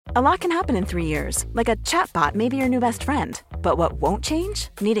A lot can happen in 3 years, like a chatbot may be your new best friend. But what won't change?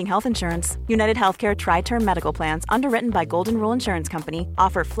 Needing health insurance. United Healthcare Tri-Term Medical Plans, underwritten by Golden Rule Insurance Company,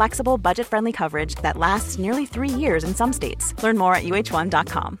 offer flexible, budget-friendly coverage that lasts nearly 3 years in some states. Learn more at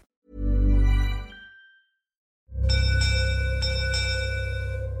uh1.com.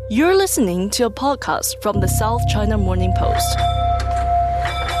 You're listening to a podcast from the South China Morning Post.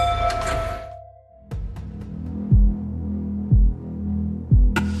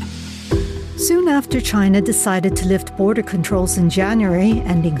 Soon after China decided to lift border controls in January,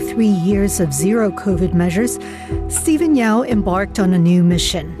 ending 3 years of zero COVID measures, Stephen Yao embarked on a new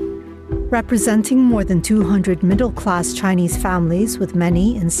mission. Representing more than 200 middle-class Chinese families, with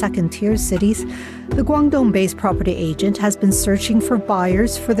many in second-tier cities, the Guangdong-based property agent has been searching for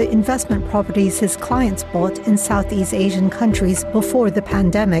buyers for the investment properties his clients bought in Southeast Asian countries before the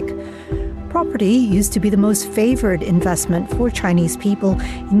pandemic. Property used to be the most favored investment for Chinese people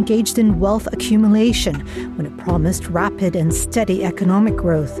engaged in wealth accumulation when it promised rapid and steady economic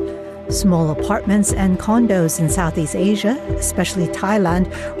growth. Small apartments and condos in Southeast Asia, especially Thailand,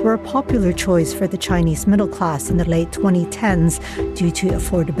 were a popular choice for the Chinese middle class in the late 2010s due to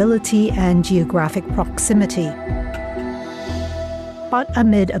affordability and geographic proximity. But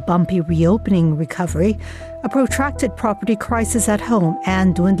amid a bumpy reopening recovery, a protracted property crisis at home,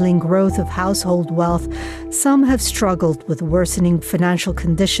 and dwindling growth of household wealth, some have struggled with worsening financial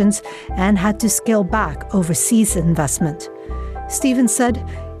conditions and had to scale back overseas investment. Stephen said,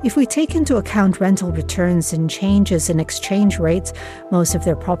 "If we take into account rental returns and changes in exchange rates, most of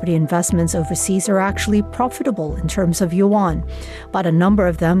their property investments overseas are actually profitable in terms of yuan. But a number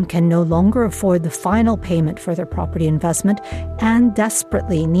of them can no longer afford the final payment for their property investment and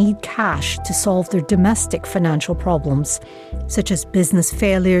desperately need cash to solve their domestic financial problems, such as business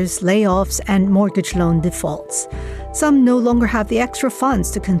failures, layoffs, and mortgage loan defaults. Some no longer have the extra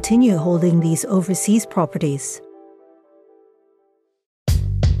funds to continue holding these overseas properties."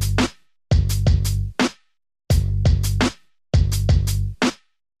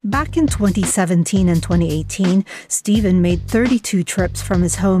 Back in 2017 and 2018, Stephen made 32 trips from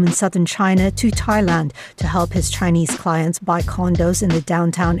his home in southern China to Thailand to help his Chinese clients buy condos in the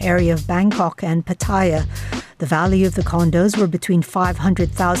downtown area of Bangkok and Pattaya. The value of the condos were between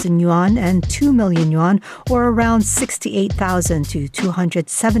 500,000 yuan and 2 million yuan, or around 68,000 to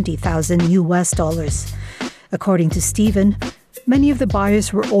 270,000 US dollars. According to Stephen, many of the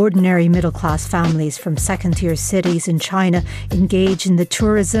buyers were ordinary middle-class families from second-tier cities in China engaged in the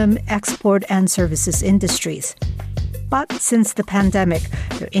tourism, export, and services industries. But since the pandemic,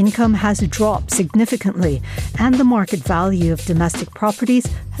 their income has dropped significantly, and the market value of domestic properties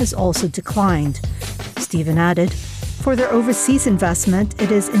has also declined. Stephen added, "For their overseas investment,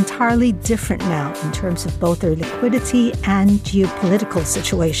 it is entirely different now in terms of both their liquidity and geopolitical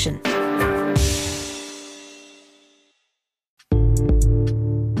situation."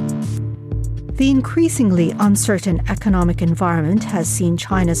 The increasingly uncertain economic environment has seen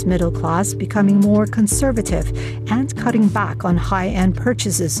China's middle class becoming more conservative and cutting back on high-end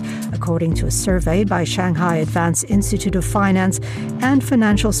purchases, according to a survey by Shanghai Advanced Institute of Finance and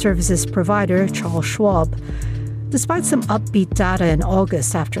financial services provider Charles Schwab. Despite some upbeat data in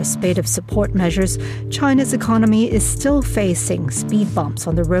August after a spate of support measures, China's economy is still facing speed bumps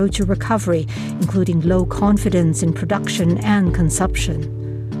on the road to recovery, including low confidence in production and consumption.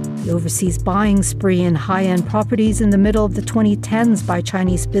 The overseas buying spree in high-end properties in the middle of the 2010s by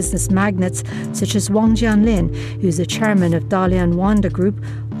Chinese business magnates such as Wang Jianlin, who's the chairman of Dalian Wanda Group,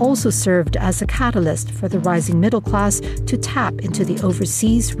 also served as a catalyst for the rising middle class to tap into the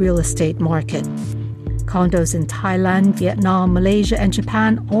overseas real estate market. Condos in Thailand, Vietnam, Malaysia, and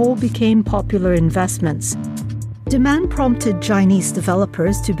Japan all became popular investments. Demand prompted Chinese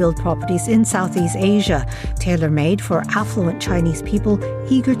developers to build properties in Southeast Asia, tailor-made for affluent Chinese people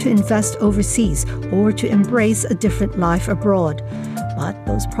eager to invest overseas or to embrace a different life abroad. But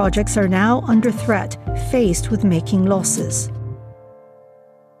those projects are now under threat, faced with making losses.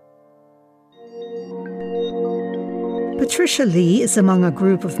 Patricia Lee is among a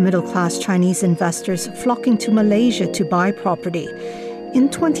group of middle-class Chinese investors flocking to Malaysia to buy property. In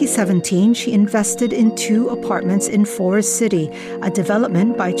 2017, she invested in 2 apartments in Forest City, a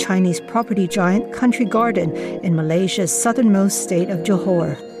development by Chinese property giant Country Garden in Malaysia's southernmost state of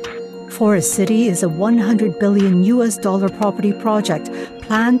Johor. Forest City is a $100 billion property project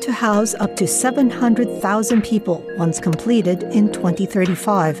planned to house up to 700,000 people once completed in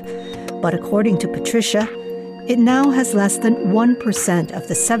 2035. But according to Patricia, it now has less than 1% of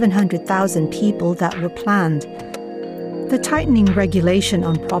the 700,000 people that were planned. The tightening regulation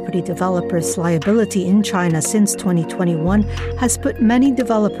on property developers' liability in China since 2021 has put many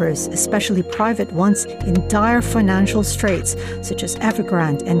developers, especially private ones, in dire financial straits, such as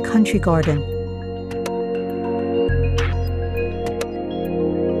Evergrande and Country Garden.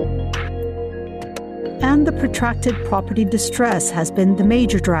 And the protracted property distress has been the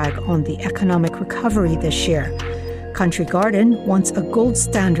major drag on the economic recovery this year. Country Garden, once a gold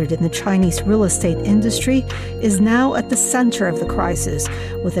standard in the Chinese real estate industry, is now at the center of the crisis,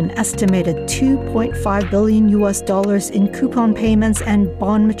 with an estimated $2.5 billion in coupon payments and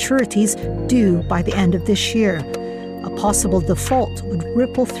bond maturities due by the end of this year. A possible default would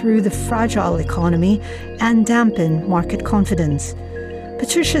ripple through the fragile economy and dampen market confidence.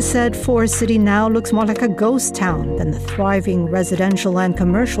 Patricia said Forest City now looks more like a ghost town than the thriving residential and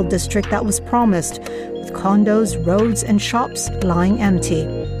commercial district that was promised, with condos, roads, and shops lying empty.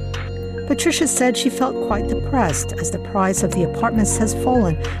 Patricia said she felt quite depressed as the price of the apartments has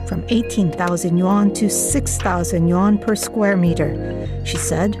fallen from 18,000 yuan to 6,000 yuan per square meter. She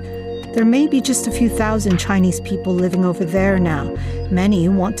said, "There may be just a few thousand Chinese people living over there now. Many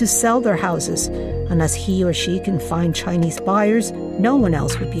want to sell their houses. Unless he or she can find Chinese buyers, no one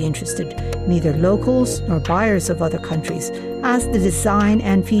else would be interested, neither locals nor buyers of other countries, as the design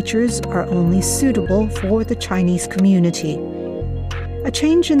and features are only suitable for the Chinese community." A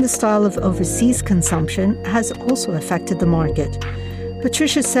change in the style of overseas consumption has also affected the market.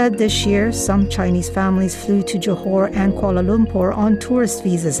 Patricia said this year some Chinese families flew to Johor and Kuala Lumpur on tourist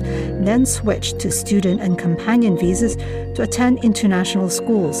visas, then switched to student and companion visas to attend international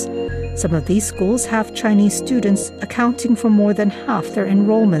schools. Some of these schools have Chinese students accounting for more than half their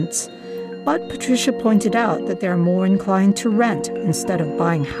enrollments. But Patricia pointed out that they are more inclined to rent instead of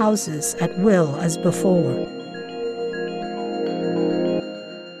buying houses at will as before.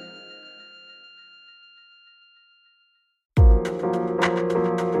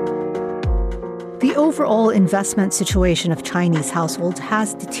 The overall investment situation of Chinese households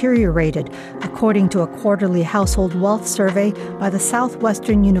has deteriorated, according to a quarterly household wealth survey by the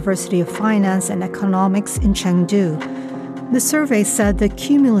Southwestern University of Finance and Economics in Chengdu. The survey said the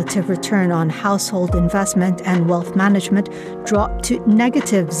cumulative return on household investment and wealth management dropped to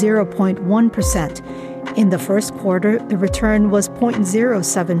negative 0.1%. In the first quarter, the return was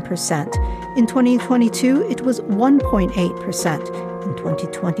 0.07%. In 2022, it was 1.8%. In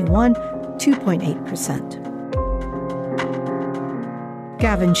 2021, 2.8%.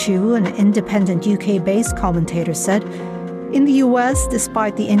 Gavin Chu, an independent UK-based commentator, said, "In the US,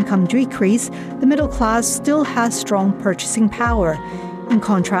 despite the income decrease, the middle class still has strong purchasing power. In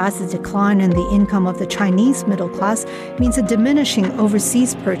contrast, the decline in the income of the Chinese middle class means a diminishing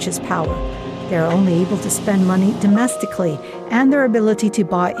overseas purchase power. They are only able to spend money domestically, and their ability to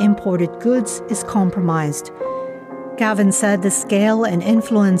buy imported goods is compromised." Gavin said the scale and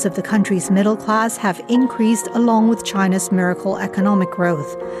influence of the country's middle class have increased along with China's miracle economic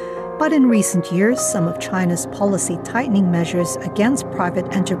growth. But in recent years, some of China's policy tightening measures against private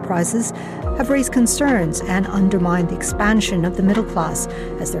enterprises have raised concerns and undermined the expansion of the middle class,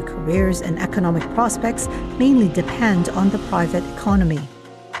 as their careers and economic prospects mainly depend on the private economy.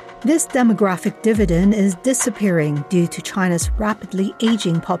 This demographic dividend is disappearing due to China's rapidly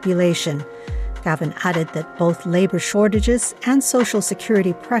aging population. Gavin added that both labor shortages and social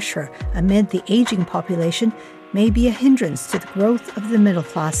security pressure amid the aging population may be a hindrance to the growth of the middle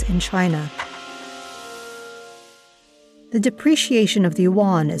class in China. The depreciation of the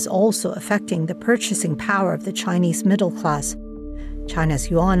yuan is also affecting the purchasing power of the Chinese middle class. China's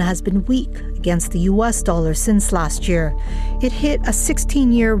yuan has been weak against the US dollar since last year. It hit a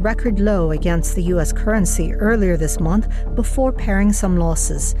 16-year record low against the US currency earlier this month before paring some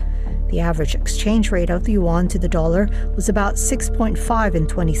losses. The average exchange rate of the yuan to the dollar was about 6.5 in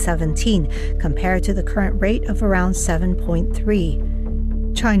 2017, compared to the current rate of around 7.3.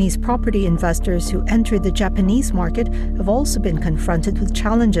 Chinese property investors who entered the Japanese market have also been confronted with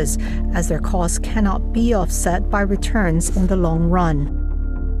challenges, as their costs cannot be offset by returns in the long run.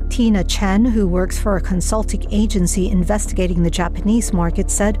 Tina Chen, who works for a consulting agency investigating the Japanese market,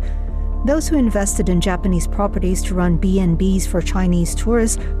 said, "Those who invested in Japanese properties to run B&Bs for Chinese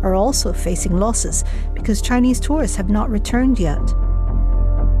tourists are also facing losses because Chinese tourists have not returned yet."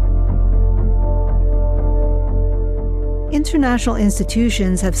 International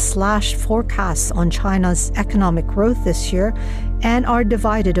institutions have slashed forecasts on China's economic growth this year and are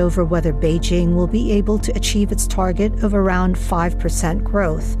divided over whether Beijing will be able to achieve its target of around 5%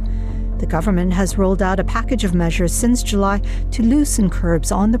 growth. The government has rolled out a package of measures since July to loosen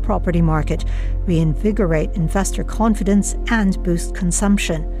curbs on the property market, reinvigorate investor confidence, and boost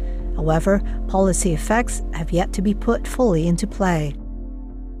consumption. However, policy effects have yet to be put fully into play.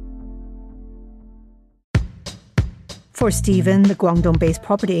 For Stephen, the Guangdong-based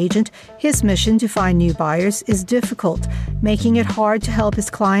property agent, his mission to find new buyers is difficult, making it hard to help his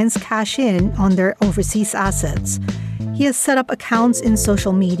clients cash in on their overseas assets. He has set up accounts in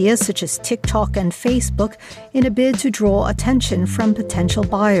social media such as TikTok and Facebook in a bid to draw attention from potential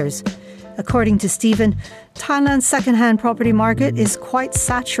buyers. According to Stephen, Thailand's second-hand property market is quite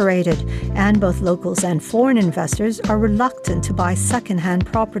saturated, and both locals and foreign investors are reluctant to buy second-hand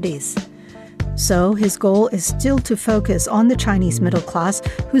properties. So his goal is still to focus on the Chinese middle class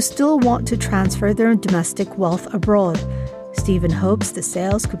who still want to transfer their domestic wealth abroad. Stephen hopes the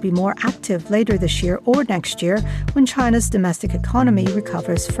sales could be more active later this year or next year when China's domestic economy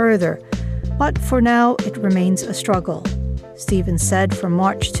recovers further. But for now, it remains a struggle. Stephen said from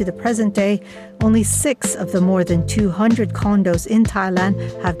March to the present day, only 6 of the more than 200 condos in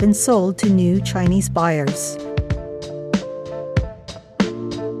Thailand have been sold to new Chinese buyers.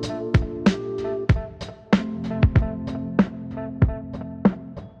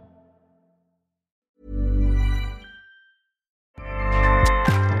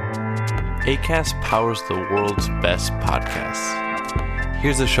 Acast powers the world's best podcasts.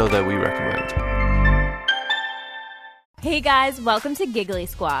 Here's a show that we recommend. Hey guys, welcome to Giggly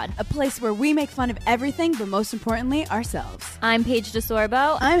Squad, a place where we make fun of everything, but most importantly, ourselves. I'm Paige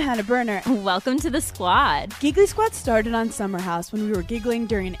DeSorbo. I'm Hannah Berner. Welcome to the squad. Giggly Squad started on Summer House when we were giggling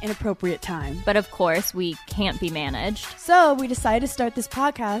during an inappropriate time. But of course, we can't be managed. So we decided to start this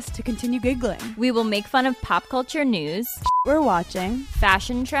podcast to continue giggling. We will make fun of pop culture news, we're watching,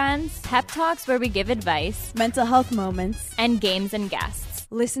 fashion trends, pep talks where we give advice, mental health moments, and games and guests.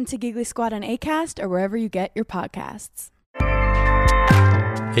 Listen to Giggly Squad on Acast or wherever you get your podcasts.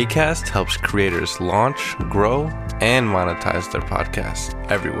 Acast helps creators launch, grow, and monetize their podcasts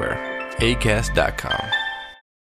everywhere. Acast.com.